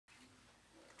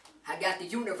I got the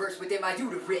universe within my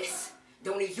uterus.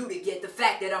 Don't need you to get the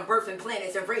fact that I'm birthing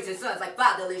planets and raising sons like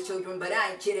fatherless children, but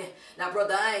I ain't kidding. Now,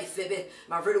 brother, I ain't fibbing.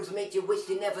 My riddles make you wish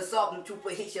you never solved them. Truth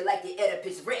will hit you like the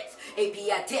Oedipus Rex.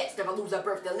 API text, if I lose, I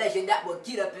birth the legend that will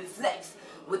get up and flex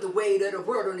with the weight of the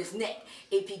world on his neck.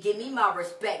 AP, give me my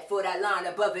respect for that line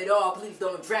above it all. Please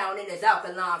don't drown in his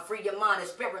alkaline. Free your mind and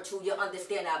spiritual. You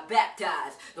understand I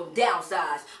baptize. Don't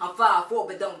downsize. I'm 5'4",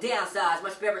 but don't downsize.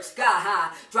 My spirit sky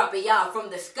high. Dropping y'all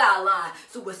from the skyline.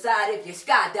 Suicide if you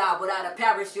skydive without a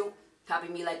parachute. Copy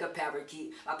me like a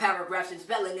parakeet. My paragraphs and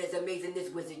spelling is amazing, this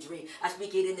wizardry. I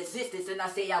speak it in existence and I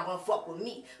say I won't fuck with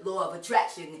me. Law of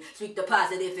attraction. Speak the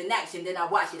positive in action, then I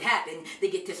watch it happen. They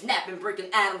get to snapping,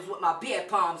 breaking atoms with my bare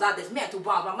palms. I dismantle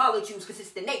bombs, my molecules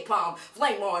consist of napalm.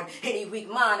 Flame on, any weak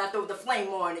mind, I throw the flame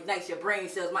on. Ignites your brain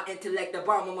cells, my intellect, the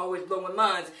bomb, I'm always blowing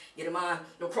minds. Get a mind,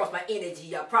 don't cross my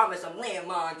energy, I promise I'm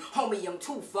landmine. Homie, I'm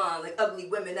too fine, like ugly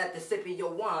women at the sip of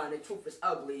your wine. The truth is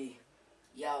ugly.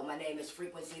 Yo, my name is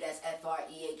Freakquencee, that's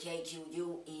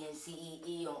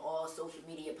Freakquencee on all social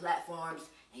media platforms,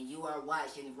 and you are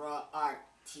watching Raw Art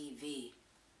TV.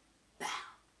 Bow.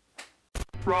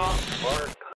 Raw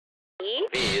Art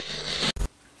TV.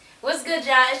 What's good,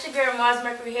 y'all? It's your girl Mars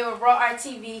Mercury here with Raw Art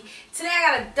TV. Today I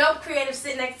got a dope creative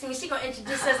sitting next to me. She gonna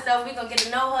introduce herself. We gonna get to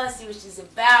know her, see what she's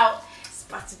about. It's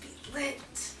about to be lit.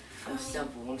 I'm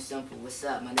simple. What's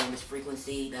up? My name is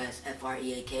Freakquencee. That's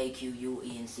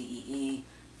Freakquencee.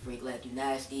 Freak like you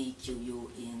nasty.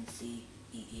 Quencee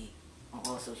on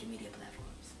all social media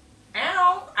platforms.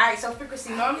 Ow! Alright, so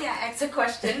Freakquencee, normally I ask a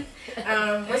question.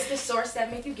 What's the source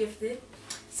that make you gifted?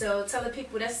 So tell the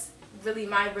people, that's really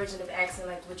my version of asking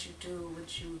like what you do,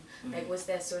 like what's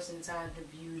that source inside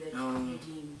of you that you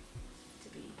deem to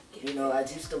be gifted? You know, I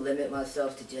used to limit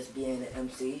myself to just being an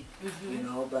MC, you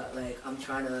know, but like I'm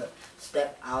trying to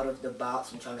step out of the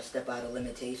box. I'm trying to step out of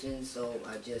limitations. So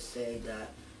I just say that,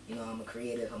 you know, I'm a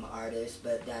creative, I'm an artist,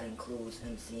 but that includes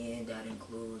MCing, that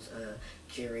includes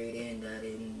curating, that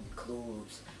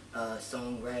includes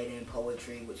songwriting,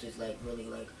 poetry, which is like really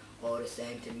like all the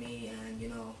same to me, and you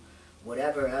know,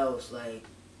 whatever else, like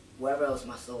wherever else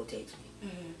my soul takes me. You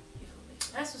feel me?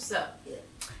 That's what's up. Yeah.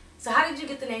 So how did you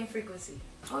get the name Freakquencee?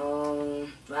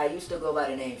 I used to go by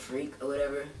the name Freak or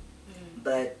whatever,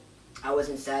 but I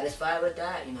wasn't satisfied with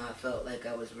that. You know, I felt like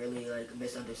I was really like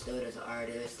misunderstood as an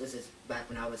artist. This is back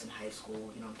when I was in high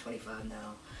school. You know, I'm 25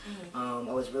 now.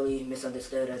 I was really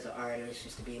misunderstood as an artist.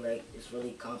 Used to be like this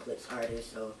really complex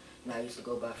artist. So, you know, I used to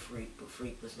go by Freak, but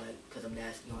Freak was like because I'm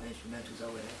nasty on instrumentals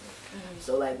or whatever.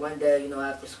 So like one day, you know,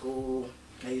 after school,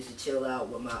 I used to chill out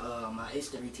with my my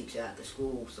history teacher after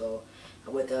school. So I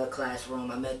went to her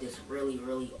classroom. I met this really,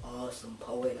 really awesome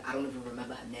poet. I don't even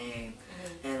remember her name.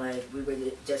 And like we were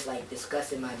just like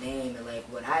discussing my name and like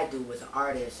what I do as an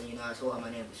artist. And you know, I told her my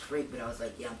name was Freak, but I was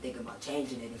like, yeah, I'm thinking about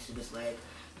changing it. And she was like,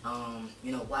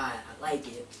 you know, why? I like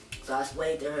it. So I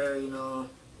explained to her, you know,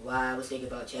 why I was thinking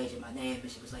about changing my name.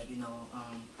 And she was like, you know,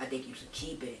 I think you should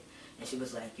keep it. And she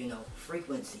was like, you know,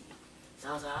 Freakquencee. So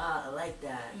I was like, I like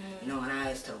that, you know, and I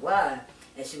asked her why,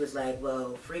 and she was like,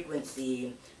 well,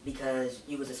 frequency, because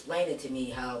you was explaining to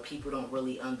me how people don't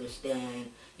really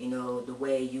understand, you know, the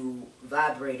way you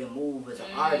vibrate and move as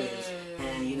an artist,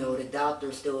 and, you know, the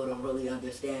doctors still don't really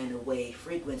understand the way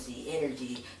frequency,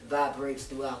 energy vibrates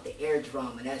throughout the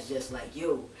eardrum, and that's just like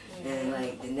you, and,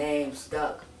 like, the name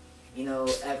stuck. You know,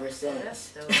 ever since. Oh,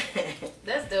 that's dope.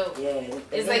 That's dope. Yeah,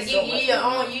 it's like you your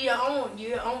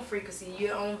own frequency,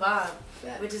 your own vibe,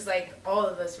 which is like all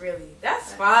of us really.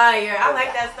 That's fire. I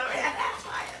like that story. That's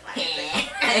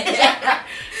fire.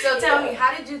 So tell me,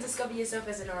 how did you discover yourself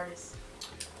as an artist?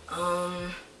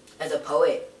 As a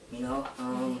poet, you know.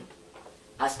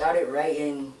 I started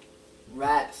writing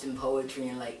raps and poetry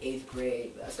in like 8th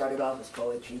grade. I started off as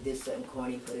poetry, did something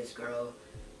corny for this girl.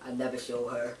 I never showed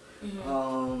her.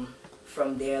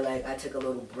 From there, like, I took a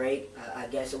little break. I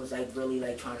guess it was, like, really,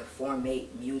 like, trying to formate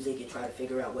music and try to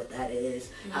figure out what that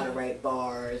is, how to write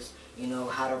bars, you know,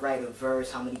 how to write a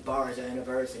verse, how many bars are in a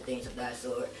verse, and things of that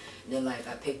sort. And then, like,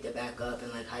 I picked it back up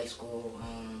in, like, high school,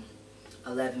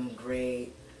 11th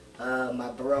grade.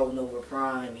 My bro, Nova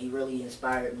Prime, he really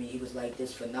inspired me. He was, like,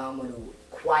 this phenomenal,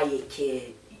 quiet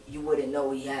kid. You wouldn't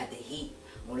know he had the heat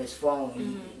on his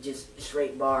phone. Just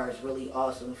straight bars, really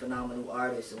awesome, phenomenal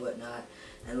artist and whatnot.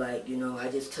 And like, you know, I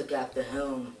just took after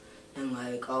him and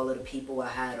like all of the people I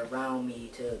had around me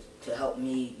to help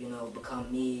me, you know,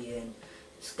 become me and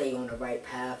stay on the right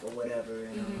path or whatever.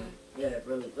 And yeah, it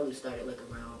really started like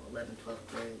around 11th, 12th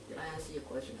grade. Did I answer your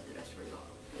question? I think that's pretty hard.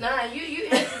 Nah, you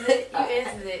answered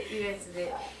it. You answered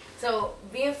it. So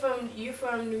you from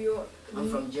New York? I'm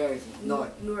from Jersey,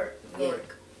 Newark. Newark.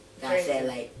 I said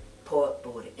like port,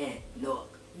 but with an N. Newark.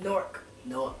 Newark.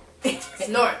 Newark. It's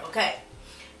Newark, okay.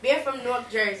 Being from Newark,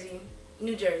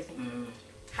 New Jersey,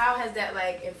 how has that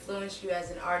like influenced you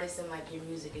as an artist and like your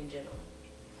music in general?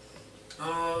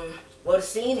 Well, the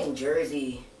scene in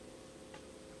Jersey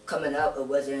coming up, it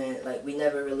wasn't like we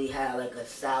never really had like a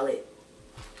solid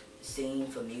scene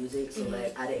for music, so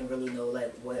like I didn't really know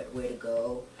like where to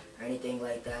go or anything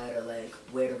like that, or like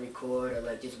where to record, or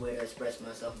like just where to express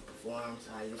myself and perform.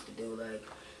 So I used to do like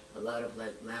a lot of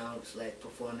like lounge like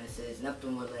performances,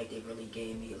 nothing where like they really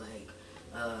gave me like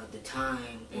the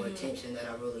time or attention that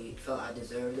I really felt I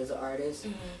deserved as an artist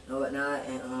and whatnot.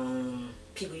 And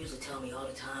people used to tell me all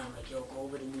the time like, yo, go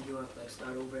over to New York, like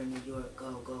start over in New York,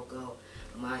 go.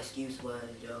 But my excuse was,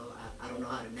 yo, I don't know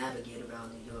how to navigate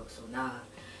around New York, so nah.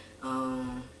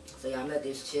 So yeah, I met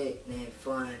this chick named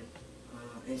Fun.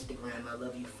 Instagram, I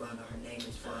love you, Fun, or her name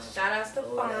is Fun. Shout outs to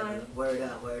Fun. Word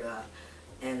up.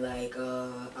 And like,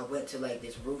 I went to like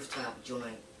this rooftop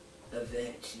joint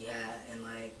event she had, and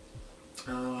like,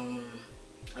 I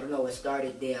don't know, it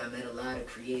started there. I met a lot of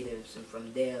creatives, and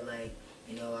from there, like,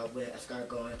 you know, I started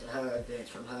going to her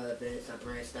events. From her events, I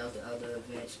branched out to other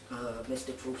events,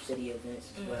 Mr. Truth City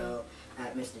events as well.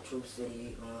 At Mr. Truth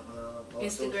City on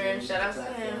Instagram, shout out to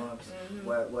platforms. him.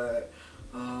 Word.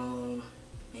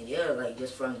 And yeah, like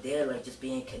just from there, like just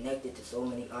being connected to so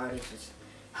many artists just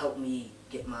helped me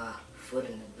get my foot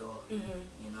in the door. You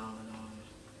know, and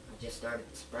I just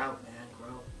started to sprout, man,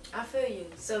 grow. I feel you.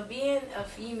 So being a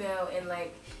female in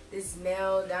like this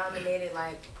male-dominated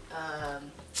like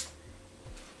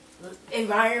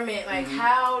environment, like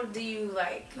how do you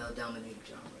like male-dominated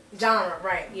genre?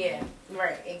 Right? Yeah.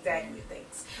 Right. Exactly.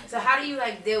 Thanks. So how do you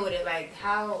like deal with it? Like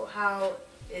how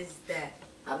is that?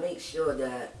 I make sure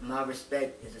that my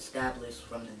respect is established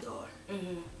from the door.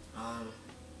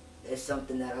 It's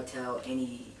something that I tell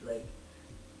any like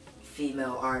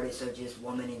female artist or just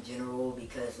woman in general,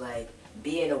 because like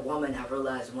being a woman, I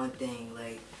realized one thing,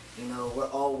 like, you know, we're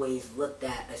always looked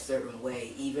at a certain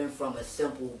way, even from a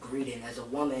simple greeting. As a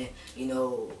woman, you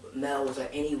know, males or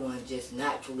anyone just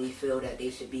naturally feel that they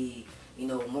should be, you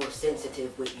know, more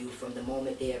sensitive with you from the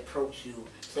moment they approach you.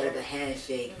 Instead of a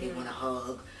handshake, they want a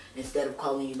hug. Instead of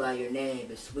calling you by your name,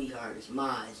 it's sweetheart, it's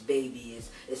ma, it's baby,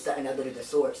 it's something other than the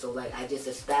sort. So like I just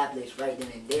established right then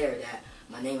and there that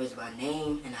my name is my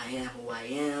name and I am who I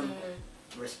am.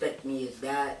 Respect me as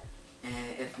that. And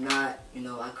if not, you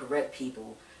know, I correct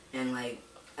people. And like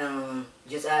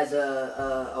just as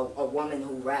a woman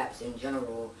who raps in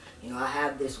general, you know, I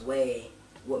have this way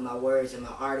with my words and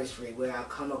my artistry where I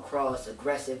come across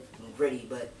aggressive and gritty,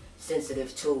 but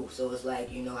sensitive too. So it's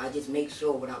like, you know, I just make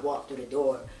sure when I walk through the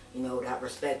door, you know, that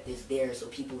respect is there, so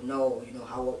people know, you know,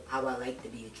 how I like to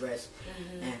be addressed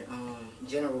and in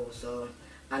general. So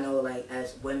I know like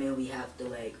as women we have to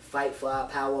like fight for our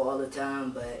power all the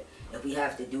time, but if we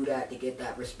have to do that to get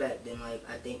that respect, then like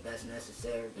I think that's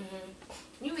necessary.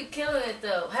 You be killing it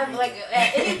though. Have like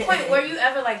at any point were you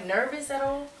ever like nervous at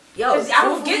all? Yo, I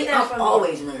don't get that from I'm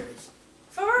always nervous.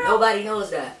 For real? Nobody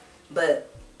knows that, but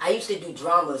I used to do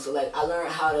drama, so like I learned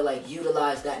how to like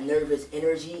utilize that nervous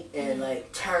energy and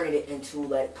like turn it into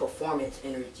like performance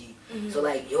energy. So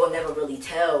like you'll never really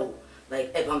tell,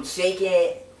 like if I'm shaking,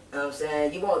 you know what I'm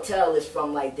saying, you won't tell it's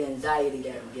from like the anxiety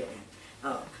that I'm getting.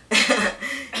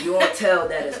 You won't tell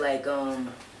that it's like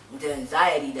the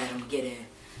anxiety that I'm getting.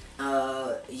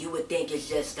 You would think it's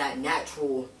just that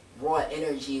natural raw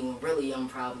energy when really I'm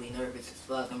probably nervous as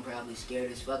fuck. I'm probably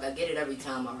scared as fuck. I get it every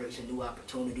time I reach a new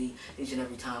opportunity, each and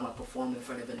every time I perform in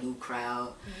front of a new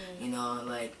crowd. You know,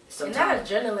 like sometimes.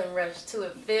 And that adrenaline rush too,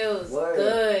 it feels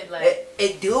good. Like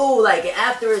it do, like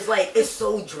after it's like it's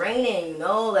so draining, you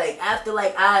know? Like after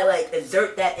like I like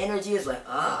exert that energy, it's like,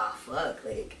 ah, fuck,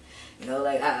 like, you know,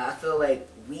 like I feel like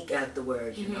weak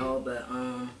afterwards, you know, but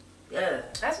yeah.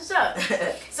 That's what's up.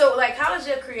 So, like, how is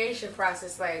your creation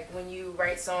process like when you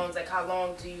write songs? Like, how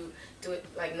long do you do it,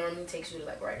 like, normally takes you to,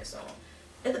 like, write a song?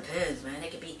 It depends, man.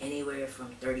 It could be anywhere from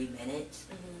 30 minutes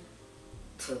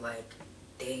to, like,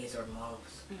 days or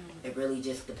months. It really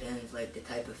just depends, like, the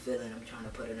type of feeling I'm trying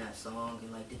to put in that song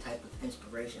and, like, the type of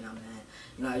inspiration I'm in.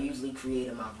 You know, I usually create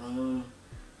in my room,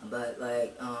 but,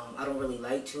 like, I don't really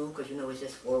like to because, you know, it's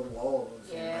just 4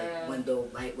 walls and, like, window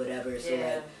light, whatever. So,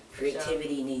 like,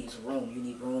 creativity needs room. You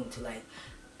need room to like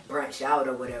branch out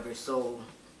or whatever. So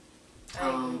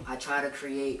I try to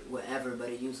create whatever, but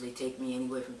it usually takes me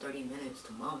anywhere from 30 minutes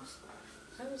to months.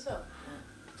 That's what's up.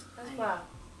 That's wild.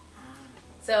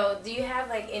 So, do you have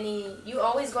like any? You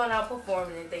always going out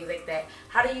performing and things like that.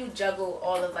 How do you juggle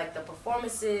all of like the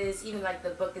performances, even like the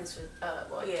bookings for,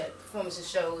 performances,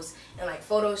 shows, and like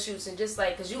photo shoots, and just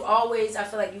like, cause you always, I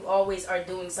feel like you always are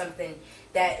doing something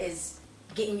that is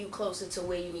getting you closer to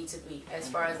where you need to be, as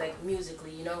far as like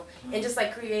musically, you know, and just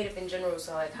like creative in general.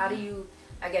 So like, how do you,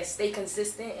 I guess, stay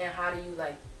consistent, and how do you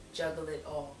like juggle it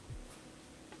all?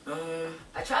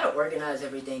 I try to organize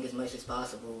everything as much as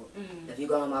possible. If you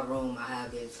go in my room, I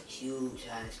have this huge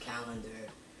ass calendar,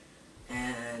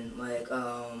 and like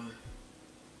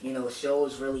you know,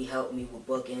 shows really help me with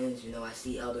bookings. You know, I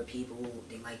see other people,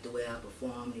 they like the way I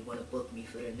perform, they want to book me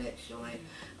for the next joint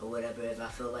or whatever. If I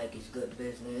feel like it's good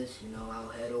business, you know, I'll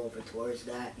head over towards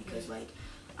that, because like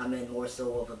I'm in more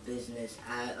so of a business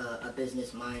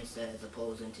mindset as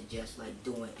opposed to just like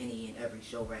doing any and every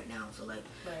show right now. So like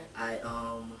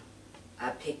I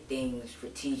pick things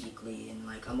strategically, and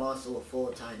like I'm also a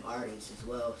full-time artist as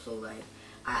well. So like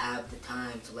I have the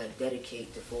time to like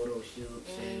dedicate to photo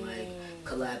shoots and like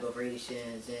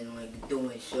collaborations and like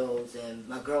doing shows. And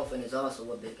my girlfriend is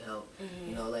also a big help.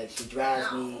 You know, like she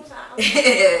drives me.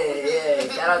 Yeah.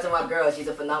 Shout out to my girl. She's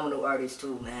a phenomenal artist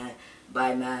too, man.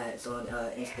 By Mads on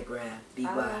Instagram,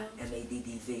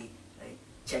 BYMADDZ. Like,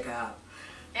 check her out.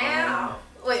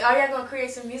 Wait, are y'all gonna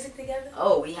create some music together?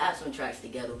 Oh, we have some tracks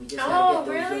together. We just gotta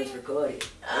get those things recorded.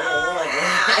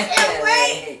 I can't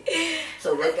wait.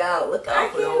 So look out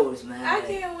for those, man. I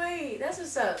can't wait. That's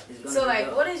what's up. So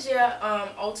like, what is your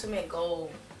ultimate goal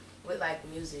with like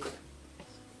music?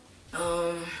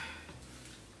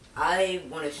 I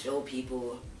want to show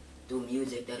people through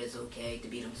music that it's okay to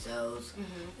be themselves.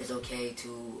 It's okay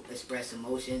to express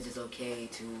emotions. It's okay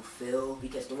to feel,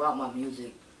 because throughout my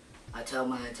music, I tell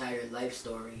my entire life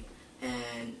story,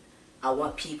 and I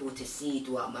want people to see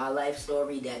throughout my life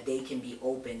story that they can be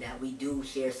open, that we do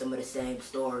share some of the same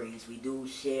stories, we do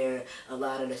share a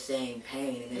lot of the same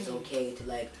pain, and it's okay to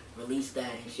like release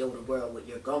that and show the world what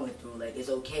you're going through. Like, it's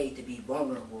okay to be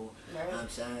vulnerable. You know what I'm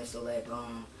saying? So like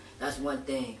that's one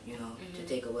thing, you know, to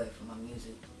take away from my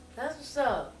music. That's what's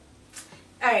up.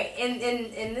 Alright,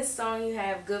 in this song you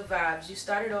have Good Vibes. You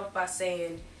started off by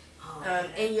saying,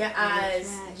 in your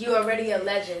eyes, you're already a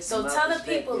legend. So tell the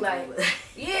people, like,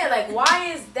 like,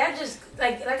 why is that just,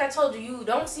 like I told you, you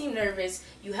don't seem nervous,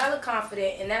 you hella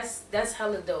confident, and that's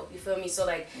hella dope, you feel me? So,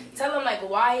 like, tell them, like,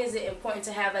 why is it important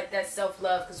to have, like, that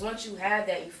self-love? Because once you have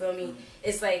that, you feel me,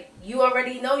 it's like, you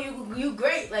already know you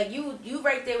great. Like, you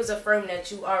right there was affirming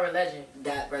that you are a legend.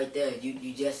 That right there,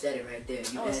 you just said it right there.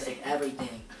 You answered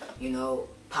everything, you know,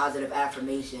 positive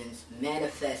affirmations,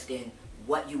 manifesting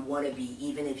what you want to be,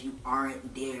 even if you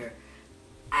aren't there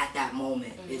at that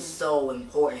moment, is so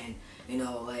important. You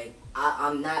know, like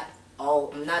I'm not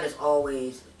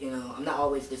always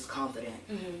this confident.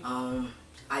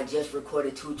 I just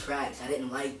recorded 2 tracks. I didn't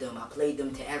like them. I played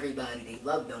them to everybody. They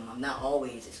loved them. I'm not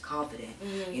always as confident,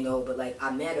 you know, but like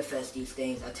I manifest these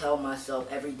things. I tell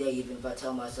myself every day, even if I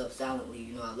tell myself silently,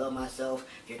 you know, I love myself.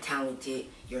 You're talented.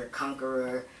 You're a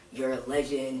conqueror. You're a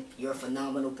legend. You're a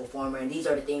phenomenal performer. And these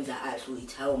are the things I actually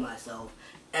tell myself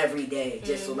every day,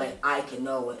 just so like I can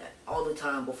know. All the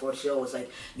time before shows, like,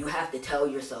 you have to tell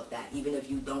yourself that, even if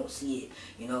you don't see it.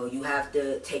 You know, you have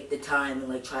to take the time and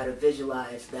like try to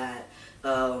visualize that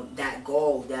that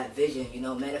goal, that vision. You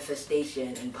know,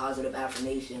 manifestation and positive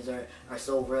affirmations are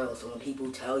so real. So when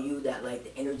people tell you that like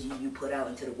the energy you put out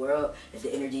into the world is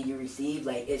the energy you receive,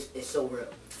 like it's so real.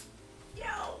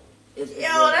 It's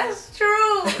that's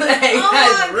true. Like,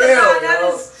 that's real, God,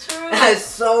 that is true. That's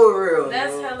so real.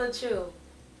 That's bro. Hella true.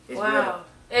 It's wow,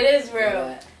 real. It is real.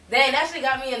 Yeah. Dang, that shit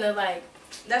got me into like.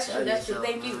 That's true. That's true.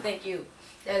 Thank you.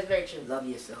 That's very true. Love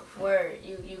yourself. Word,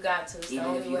 you got to. It's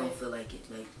even if you don't feel like it,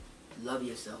 like, love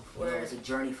yourself. You know, it's a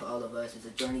journey for all of us. It's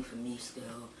a journey for me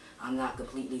still. I'm not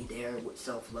completely there with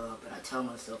self-love, but I tell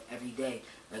myself every day,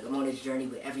 like, I'm on this journey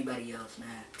with everybody else,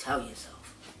 man. Tell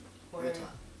yourself. Word.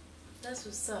 That's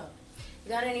what's up.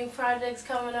 You got any projects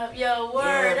coming up? Yo,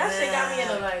 word. That shit got me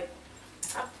into like.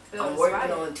 I'm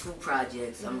working on 2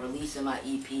 projects. I'm releasing my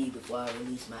EP before I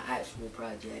release my actual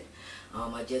project.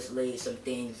 I just laid some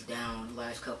things down the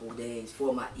last couple of days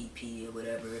for my EP or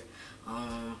whatever.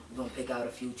 I'm going to pick out a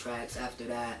few tracks after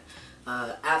that.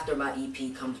 After my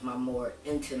EP comes my more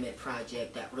intimate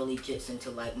project that really gets into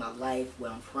like my life,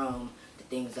 where I'm from, the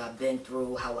things I've been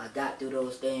through, how I got through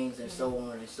those things, and so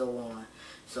on and so on.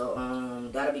 So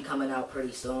that'll be coming out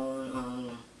pretty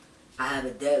soon. I have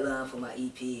a deadline for my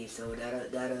EP, so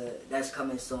that's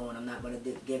coming soon. I'm not gonna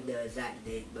give the exact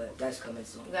date, but that's coming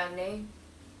soon. You got a name?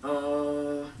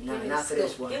 Not for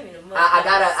this one. Give me the money. I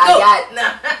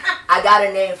got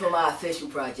a name for my official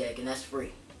project, and that's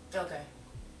Free. Okay.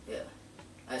 Yeah.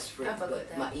 That's Freak. I fuck with But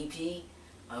that. my EP,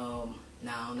 I don't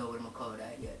know what I'm gonna call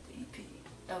that yet. The EP.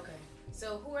 Okay.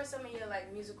 So who are some of your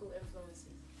like musical influences?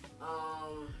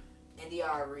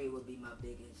 NDRE would be my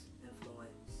biggest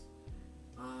influence.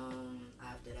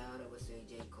 After that, I would say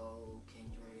J. Cole,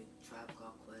 Kendrick, Trap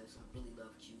Called Quest. I really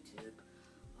love Q-Tip,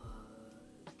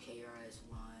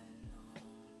 KRS-One,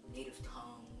 Native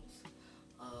Tongues,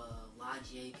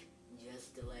 Logic,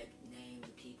 just to like name the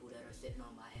people that are sitting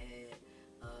on my head.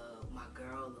 My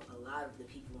girl, a lot of the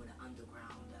people in the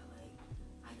underground that like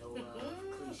I know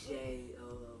of, Cliche,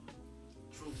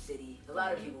 True City, a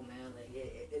lot of people, man. Like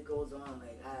it goes on.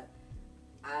 Like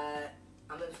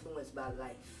I'm influenced by life. You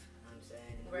know what I'm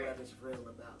saying, and Right. whoever's real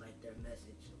about like their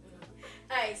message.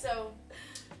 All right, so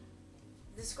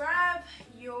describe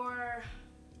your,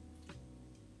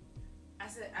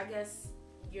 I guess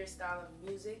your style of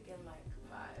music in like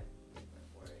 5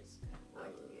 different words.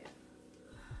 Like, yeah.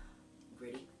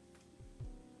 Gritty,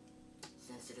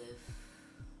 sensitive,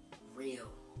 real,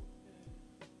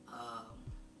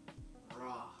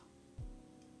 raw,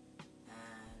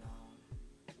 and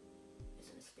it's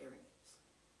an experience.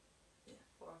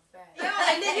 For a fact. Yo,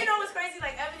 and then you know what's crazy?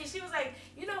 Like Ebony, she was like,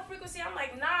 you know Freakquencee. I'm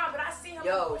like, nah, but I see him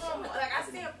perform. Like I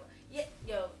see him. Yeah,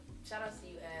 yo, shout out to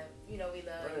you, Ab. You know we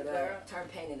love you, girl. Turn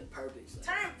pain into purpose. Like,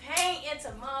 Turn pain into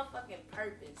motherfucking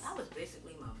purpose. that was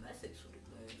basically my message for the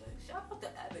day. Like, shout out to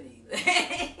Ebony.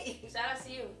 Shout out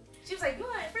to you. She was like, you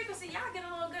and Freakquencee, y'all get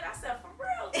along good. I said, for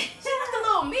real. She looked a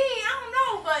little mean. I don't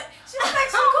know, but she looked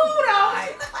like she cool though.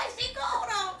 She looked like she cool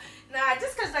though. Nah,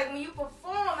 just cause like when you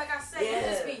perform, like I said, you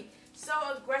just be so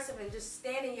aggressive and just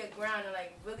standing your ground and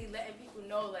like really letting people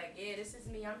know, like, yeah, this is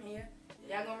me. I'm here.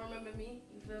 Y'all gonna remember me.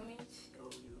 You feel me?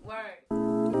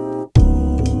 Word.